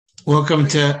Welcome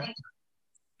to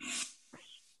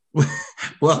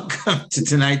welcome to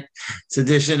tonight's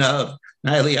edition of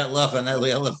Nightly Halacha.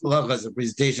 Nightly Halacha is a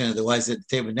presentation of the Wise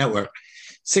Entertainment Network.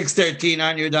 6:13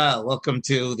 on your dial. Welcome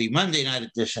to the Monday night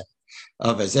edition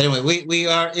of us. Anyway, we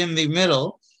are in the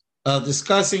middle of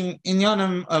discussing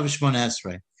Inyanim of Shmona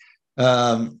Esrei.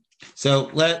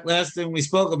 So last thing we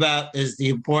spoke about is the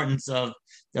importance of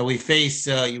that we face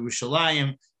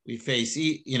Yerushalayim, we face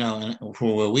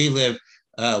for where we live.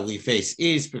 We face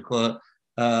east because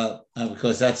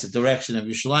that's the direction of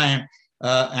Yerushalayim.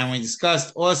 And we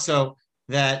discussed also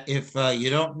that if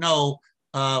you don't know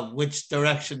which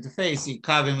direction to face, you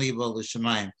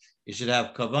should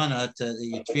have kavana,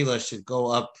 your tefillah should go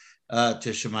up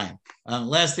to Shemayim.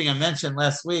 Last thing I mentioned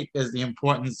last week is the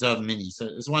importance of mini. So I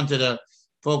just wanted to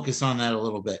focus on that a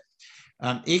little bit.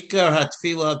 Ikar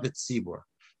hatfila b'tzibur.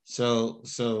 So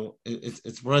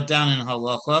it's brought down in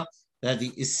halacha that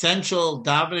the essential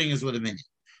davening is with a minyan.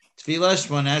 Tefillah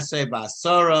Shmona Esrei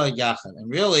ba'asara yachad. And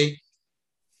really,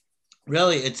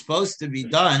 it's supposed to be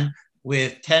done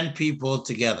with 10 people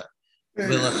together.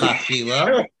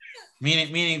 V'lechachila,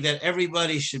 meaning that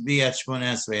everybody should be at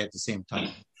Shmona Esrei at the same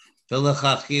time.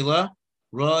 V'lechachila,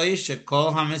 roi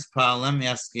shekol hamispalim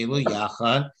yaskilu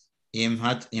yachad im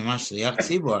hashliach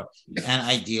tzibur. And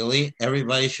ideally,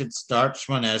 everybody should start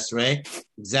Shmona Esrei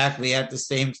exactly at the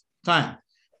same time.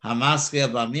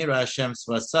 Hamaskil b'amira Hashem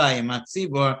svasai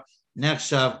matzibor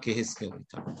nechshav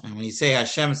kehiskilita. And when you say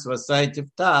Hashem svasai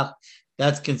tiftach,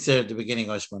 that's considered the beginning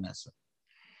of Shmona Esrei.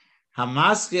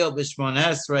 Hamaskil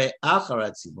b'Shmona Esrei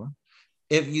achar tzibor.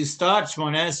 If you start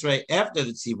Shmona Esrei after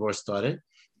the tzibor started,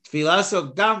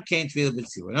 tfilaso gam kein tefillah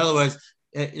b'tzibor. In other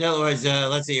words,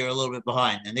 let's say you're a little bit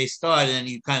behind, and they start, and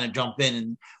you kind of jump in,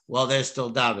 and while they're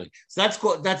still davening, so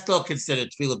that's still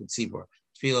considered tefillah b'tzibor,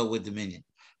 tefillah with the minyan.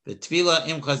 The tefillah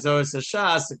im chazoros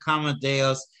hashas the kama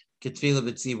deos ketefillah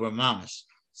b'tzibur mamash.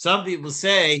 Some people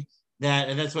say that,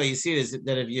 and that's why you see this,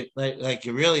 that if you like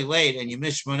you're really late and you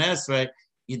miss Shmona Esrei,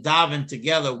 you daven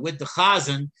together with the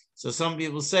chazan. So some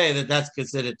people say that that's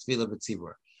considered tefillah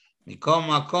b'tzibur. Mikom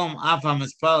makom afam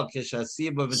mispal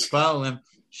keshasiba mitzpalim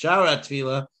shara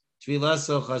tefillah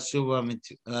so chashuva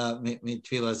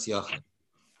mitfilas yachad.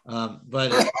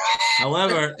 But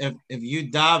however, if you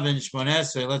daven Shmona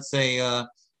Esrei,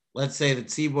 let's say the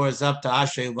tzibor is up to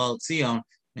Ashrei Uval Tzion,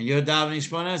 and you're davening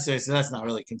Shmona Esrei, so that's not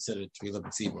really considered tefillah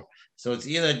b'tzibor. So it's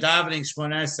either davening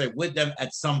Shmona Esrei with them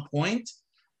at some point.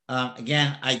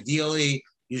 Again, ideally,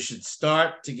 you should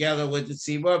start together with the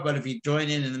tzibor, but if you join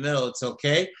in the middle, it's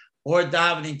okay. Or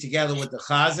davening together with the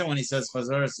chazan when he says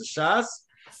chazoros hashas.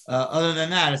 Other than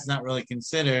that, it's not really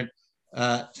considered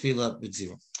tefillah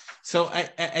b'tzibor. So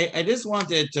I just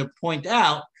wanted to point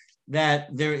out that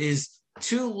there is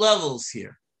two levels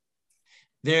here.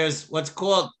 There's what's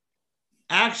called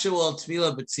actual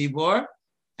tefillah b'tzibor,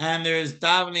 and there's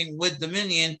davening with the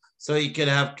minyan, so you could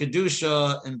have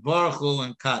kedusha and baruch hu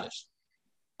and kaddish.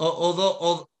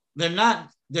 Although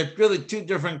they're really two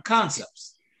different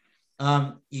concepts.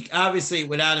 You obviously,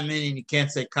 without a minyan, you can't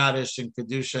say kaddish and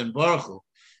kedusha and baruch hu,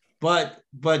 but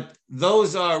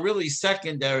those are really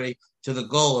secondary to the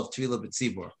goal of tefillah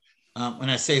b'tzibor. When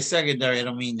I say secondary, I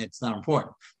don't mean it's not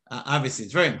important. Obviously,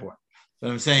 it's very important. But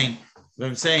I'm saying,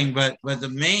 but the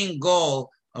main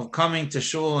goal of coming to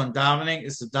shul and davening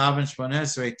is to daven Shmona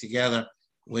Esrei together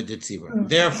with the tzibur.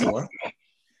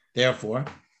 Therefore,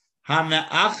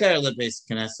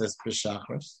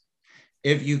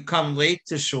 if you come late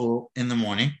to shul in the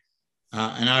morning,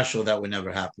 in our shul that would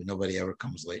never happen. Nobody ever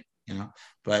comes late,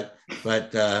 But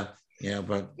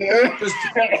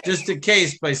just in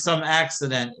case by some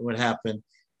accident it would happen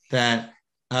that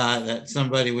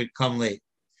somebody would come late.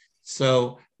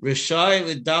 So Rishai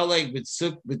l'daleg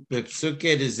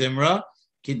b'psukei de zimra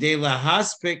kidei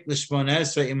lahaspik l'shmona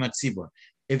esrei im hatzibur.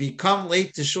 If you come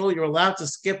late to shul, you're allowed to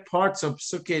skip parts of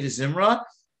psukei de zimra,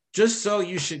 just so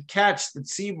you should catch the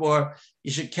tzibur.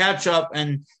 You should catch up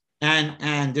and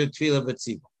do tefillah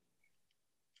b'tzibur.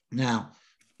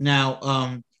 Now,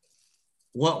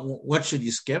 what should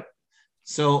you skip?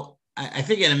 So I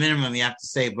think at a minimum you have to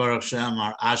say Baruch Shem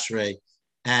or Ashrei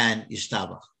and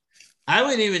Yishtabach. I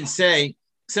would even say,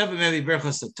 except for maybe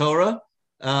Berachos Torah,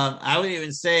 I would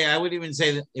even say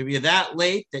that if you're that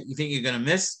late that you think you're going to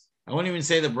miss, I wouldn't even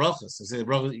say the brachos. I say the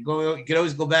brachos. You could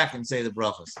always go back and say the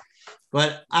brachos.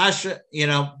 But Ashrei,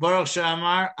 Baruch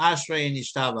Shamar, Ashrei and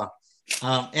Yishtabach.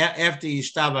 After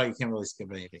Yishtabach, you can't really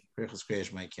skip anything. Berachos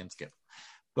Kriyash you can't skip.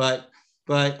 But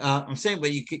I'm saying,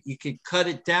 but you could cut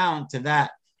it down to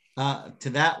that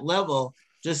level,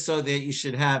 just so that you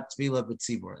should have tefillah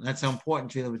b'tzibur. And that's how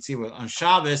important tefillah b'tzibur. On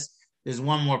Shabbos, there's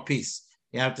one more piece.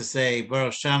 You have to say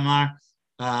Baruch Shamar,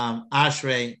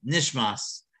 Ashrei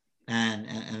Nishmas, and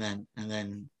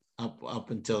then up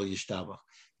until Yishtaba.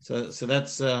 So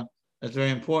that's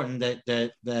very important that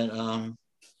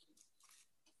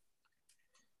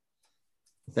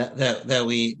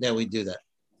we do that.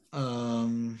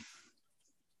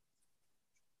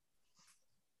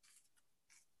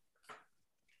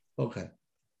 Okay,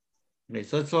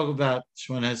 so let's talk about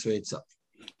Shemona Esrei itself.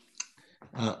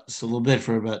 Just a little bit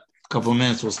for about a couple of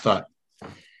minutes. We'll start.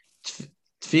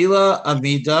 Tefillah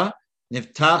Amida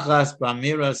Niftachas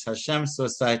Bamiras Hashem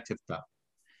Sosai Tiftach.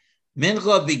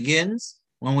 Mincha begins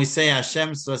when we say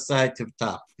Hashem Sosai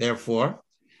Tiftach. Therefore,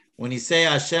 when you say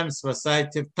Hashem Sosai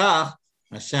Tiftach,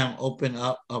 Hashem open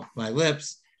up my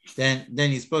lips, then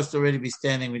you're supposed to already be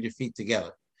standing with your feet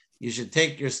together. You should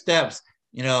take your steps.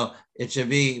 It should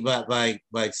be by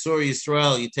Tzur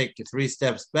Yisrael. You take your 3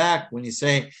 steps back when you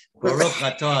say Baruch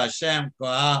Atah Hashem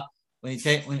Goal. When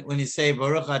you say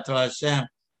Baruch Atah Hashem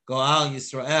Goal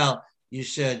Yisrael, you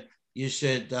should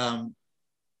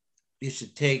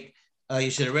take. You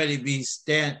should already be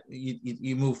stand.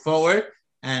 You move forward,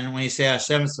 and when you say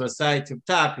Hashem Svasai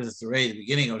Tiftach, because it's already the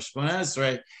beginning of Shemona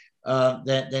Esrei,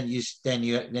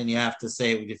 then you have to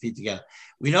say it with your feet together.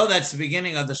 We know that's the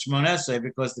beginning of the Shemona Esrei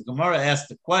because the Gemara asked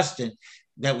the question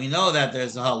that we know that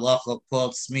there's a halacha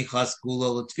called Smichas Gula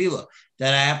L'Tfila,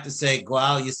 that I have to say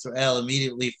Goal Yisrael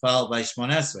immediately followed by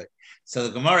Shemona Esrei. So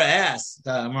the Gemara asked,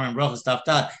 the Gemara in Brachos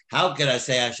Taftah, how could I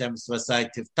say Hashem Svasai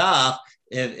Tiftach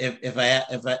if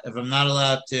I'm not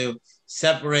allowed to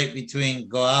separate between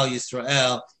Goal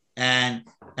Yisrael and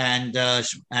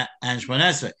Shemona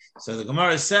Esrei? So the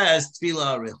Gemara says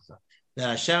Tefillah Arilcha, that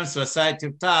Hashem Svasai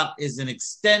Tiftach is an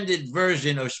extended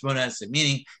version of Shemona Esrei,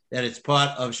 meaning that it's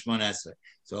part of Shemona Esrei.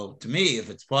 So to me, if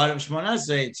it's part of Shemona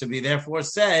Esrei, it should be therefore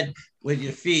said with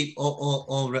your feet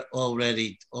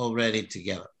already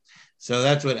together. So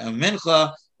that's what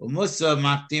Mincha Umusa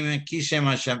Makdimin Kishem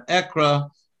Hashem Ekra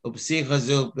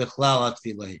Upsichazu Bichlal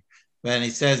Atfilahi. And he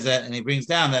says that, and he brings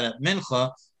down that at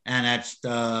Mincha and at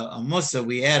Musa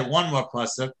we add one more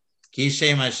pasuk,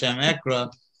 Kishem Hashem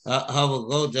Ekra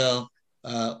Havagodel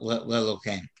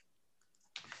Lelokain.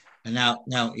 And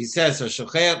now he says, so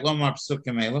Shochayat Lomar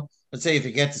Psukim Elo. Let's say if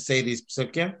you get to say these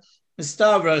psukim,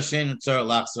 Mistav Rashin Tzar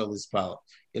Lachzor Lispala.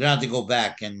 You don't have to go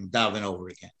back and daven over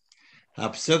again.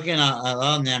 Hapsukin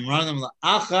Alal Nemranim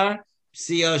La'achar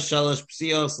Psio Shalosh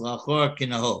Psios Lachor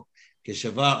Kinaho.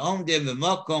 Kishavar Omdim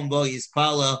B'Mokom Bo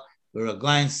Yispala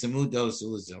V'Raglain Semudos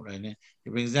Uzo. Right? He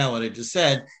brings down what I just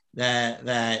said,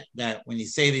 that when you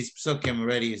say these psukim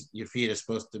already, your feet are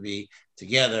supposed to be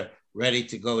together, ready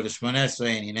to go to Shemona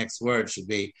Esrei, and your next word should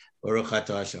be Baruch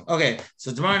Atah Hashem. Okay,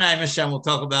 so tomorrow night, Hashem, we'll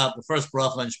talk about the first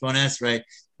bracha in Shemona Esrei,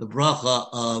 the bracha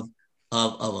of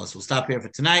us. We'll stop here for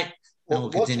tonight, and we'll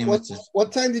continue.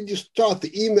 What time did you start?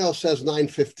 The email says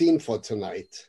 9:15 for tonight.